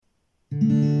Hola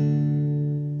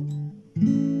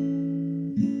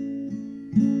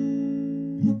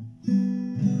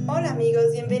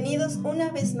amigos, bienvenidos una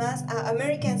vez más a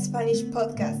American Spanish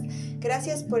Podcast.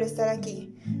 Gracias por estar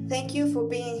aquí. Thank you for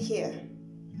being here.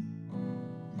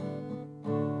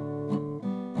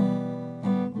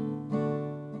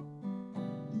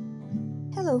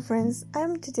 Hello friends,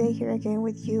 I'm today here again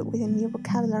with you with a new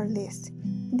vocabulary list.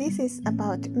 This is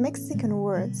about Mexican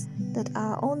words that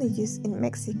are only used in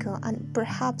Mexico and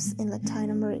perhaps in Latin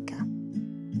America.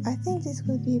 I think this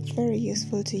will be very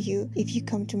useful to you if you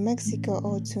come to Mexico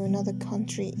or to another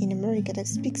country in America that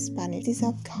speaks Spanish. These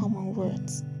are common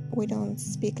words. We don't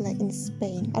speak like in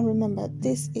Spain. And remember,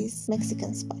 this is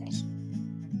Mexican Spanish.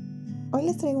 Hoy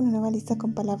les traigo una nueva lista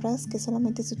con palabras que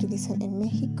solamente se utilizan en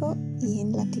México y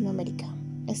en Latinoamérica.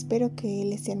 Espero que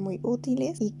les sean muy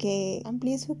útiles y que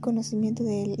amplíe su conocimiento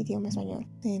del idioma español.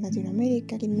 En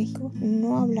Latinoamérica y en México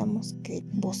no hablamos que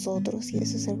vosotros, y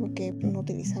eso es algo que no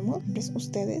utilizamos, es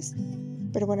ustedes.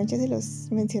 Pero bueno, ya se los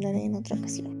mencionaré en otra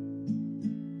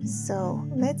ocasión. So,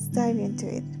 let's dive into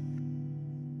it.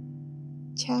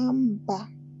 Chamba.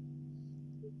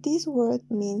 This word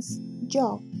means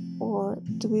job or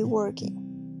to be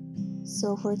working.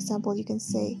 So, for example, you can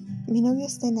say, mi novio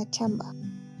está en la chamba.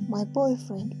 My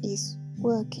boyfriend is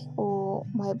working, or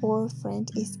my boyfriend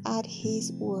is at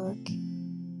his work.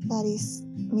 That is,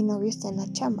 mi novio está en la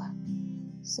chamba.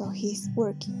 So he's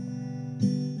working.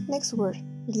 Next word,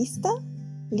 lista,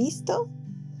 listo.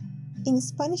 In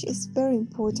Spanish, it's very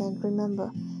important,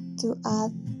 remember, to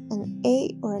add an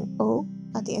A or an O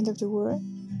at the end of the word.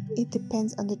 It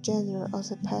depends on the gender of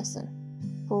the person.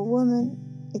 For woman,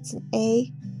 it's an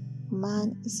A,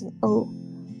 man, it's an O.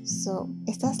 So,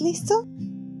 ¿estás listo?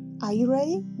 Are you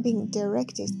ready? Being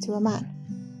directed to a man.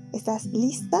 ¿Estás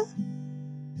lista?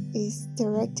 Is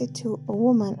directed to a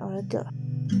woman or a girl.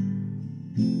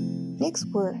 Next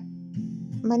word,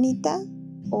 manita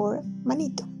or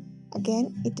manito.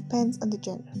 Again, it depends on the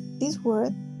gender. This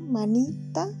word,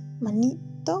 manita,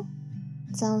 manito,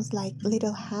 sounds like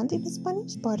little hand in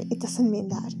Spanish, but it doesn't mean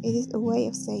that. It is a way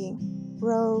of saying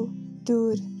bro,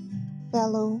 dude,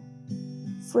 fellow,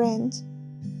 friend.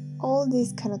 All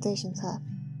these connotations have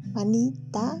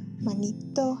manita,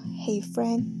 manito, hey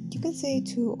friend. You can say it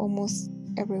to almost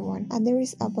everyone. And there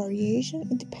is a variation.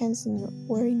 It depends on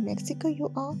where in Mexico you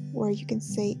are, where you can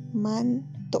say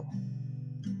manto.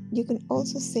 You can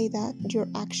also say that your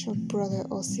actual brother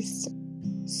or sister.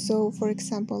 So, for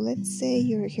example, let's say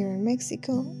you're here in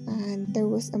Mexico and there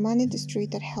was a man in the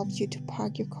street that helped you to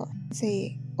park your car.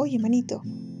 Say, oye manito,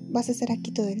 ¿vas a estar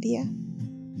aquí todo el día?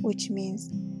 Which means,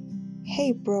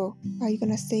 hey bro, are you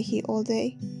gonna stay here all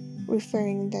day?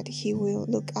 Referring that he will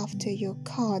look after your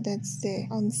car. That's the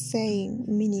unsaying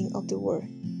meaning of the word.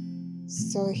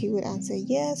 So he would answer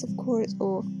yes, of course,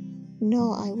 or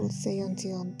no, I will stay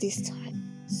until this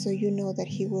time. So you know that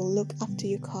he will look after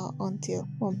your car until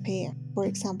 1 p.m. For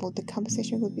example, the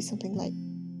conversation would be something like,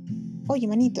 oye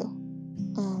manito,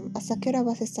 ¿hasta qué hora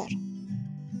vas a estar?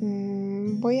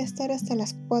 Voy a estar hasta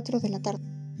las 4 de la tarde.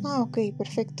 Ah, ok,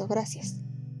 perfecto, gracias.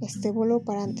 Vuelvo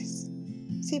para antes.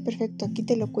 Sí, perfecto, aquí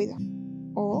te lo cuido.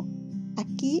 O,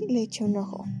 aquí le echo un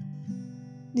ojo.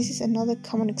 This is another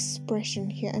common expression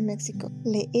here in Mexico.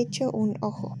 Le echo un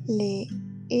ojo. Le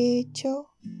echo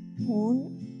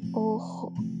un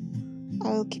ojo.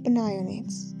 I will keep an eye on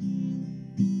it.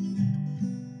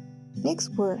 Next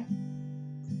word,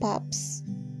 paps,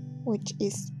 which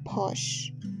is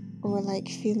posh, or like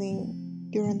feeling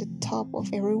you're on the top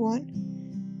of everyone.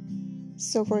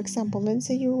 So, for example, let's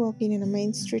say you're walking in a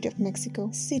main street of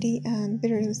Mexico City and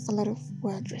there is a lot of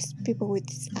well-dressed people with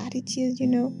this attitude, you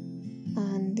know,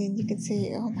 and then you can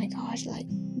say, oh my gosh, like,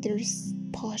 there's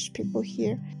posh people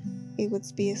here. It would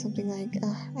be something like,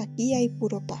 aquí hay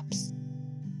puro paps.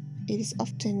 It is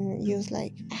often used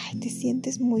like, te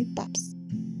sientes muy paps.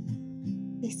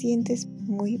 Te sientes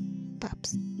muy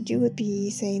paps. You would be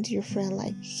saying to your friend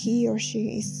like, he or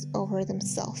she is over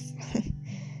themselves.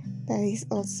 That is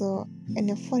also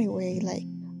in a funny way, like,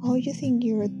 oh, you think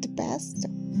you're the best?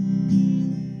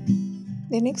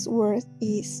 The next word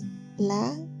is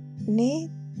la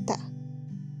neta,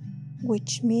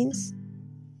 which means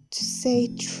to say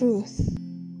truth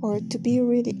or to be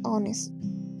really honest.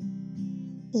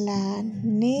 La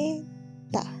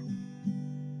neta.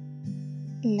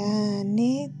 La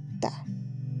neta.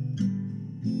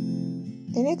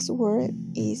 The next word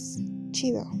is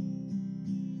chido,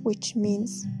 which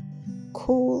means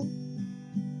cool,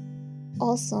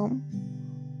 awesome,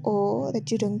 or that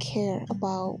you don't care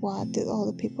about what the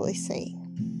other people is saying.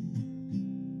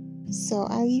 So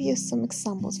I'll give you some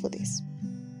examples for this.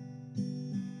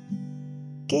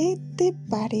 ¿Qué te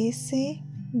parece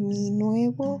mi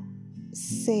nuevo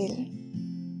cel?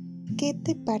 ¿Qué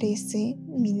te parece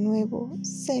mi nuevo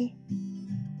cel?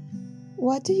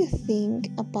 What do you think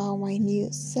about my new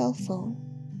cell phone?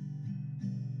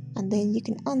 And then you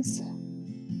can answer.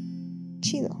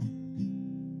 Chido.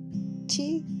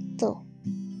 Chido.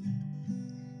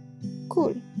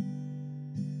 Cool.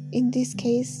 In this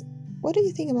case, what do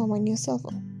you think about my new cell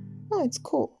phone? Oh, it's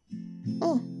cool.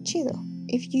 Oh, chido.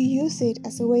 If you use it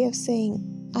as a way of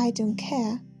saying, I don't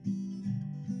care,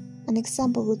 an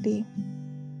example would be,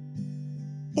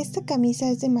 esta camisa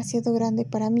es demasiado grande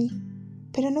para mí,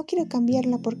 pero no quiero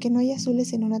cambiarla porque no hay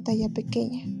azules en una talla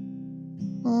pequeña.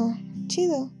 Ah,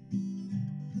 chido.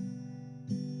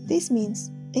 This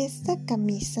means, esta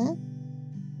camisa,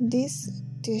 this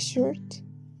t-shirt,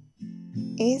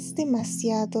 es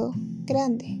demasiado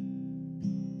grande.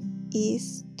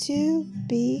 Is too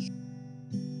big,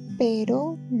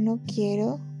 pero no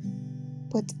quiero,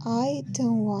 but I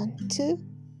don't want to,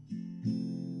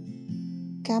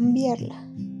 cambiarla,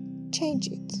 change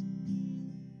it.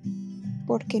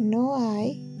 Porque no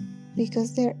hay,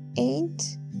 because there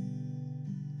ain't,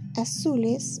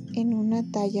 azules en una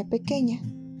talla pequeña,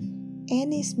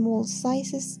 any small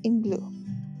sizes in blue.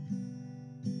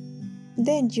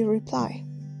 Then you reply,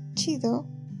 chido,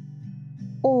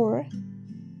 or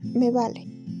me vale.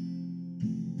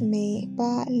 Me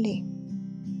vale.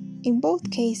 In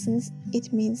both cases,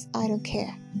 it means I don't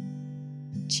care.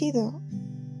 Chido,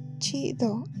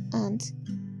 chido, and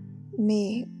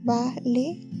me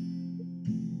vale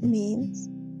means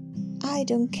I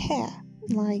don't care.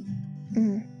 Like,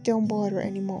 don't bother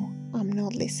anymore. I'm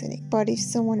not listening. But if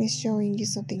someone is showing you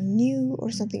something new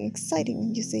or something exciting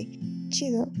and you say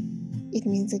chido, it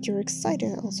means that you're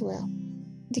excited as well.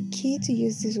 The key to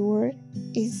use this word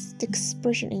is the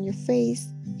expression in your face.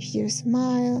 If you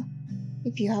smile,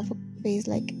 if you have a face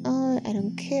like, oh, I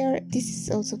don't care, this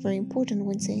is also very important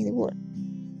when saying the word.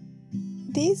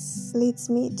 This leads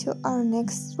me to our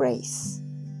next phrase.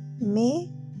 Me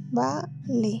vale.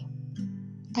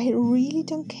 I really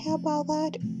don't care about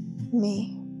that.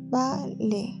 Me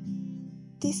vale.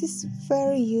 This is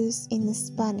very used in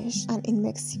Spanish and in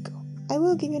Mexico. I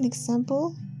will give you an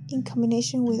example in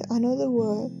combination with another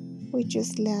word we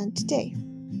just learned today.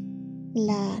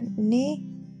 La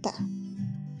neta.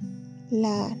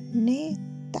 La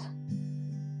neta.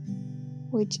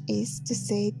 Which is to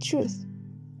say truth.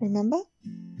 Remember?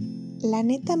 La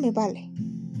neta me vale.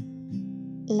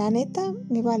 La neta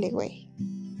me vale, güey.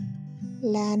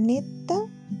 La neta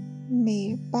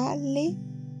me vale,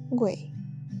 güey.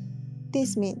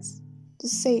 This means to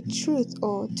say truth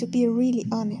or to be really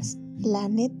honest. La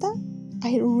neta,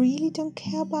 I really don't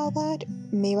care about that.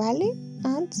 Me vale.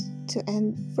 And to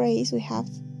end phrase we have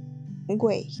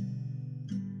güey.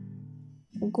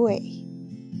 Güey,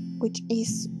 which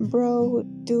is bro,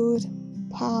 dude,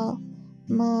 pal,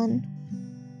 man.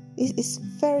 This is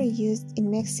very used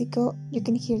in Mexico. You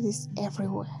can hear this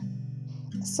everywhere.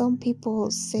 Some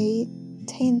people say it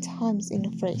 10 times in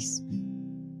a phrase.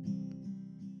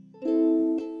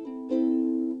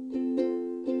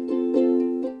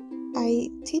 I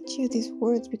teach you these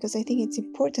words because I think it's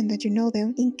important that you know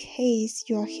them in case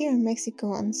you are here in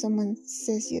Mexico and someone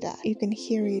says you that. You can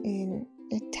hear it in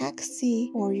a taxi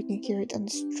or you can hear it on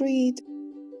the street.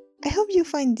 I hope you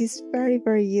find this very,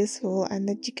 very useful and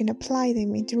that you can apply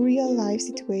them into real life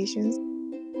situations.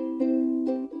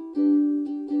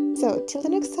 So, till the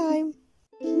next time,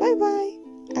 bye bye,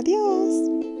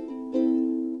 adios!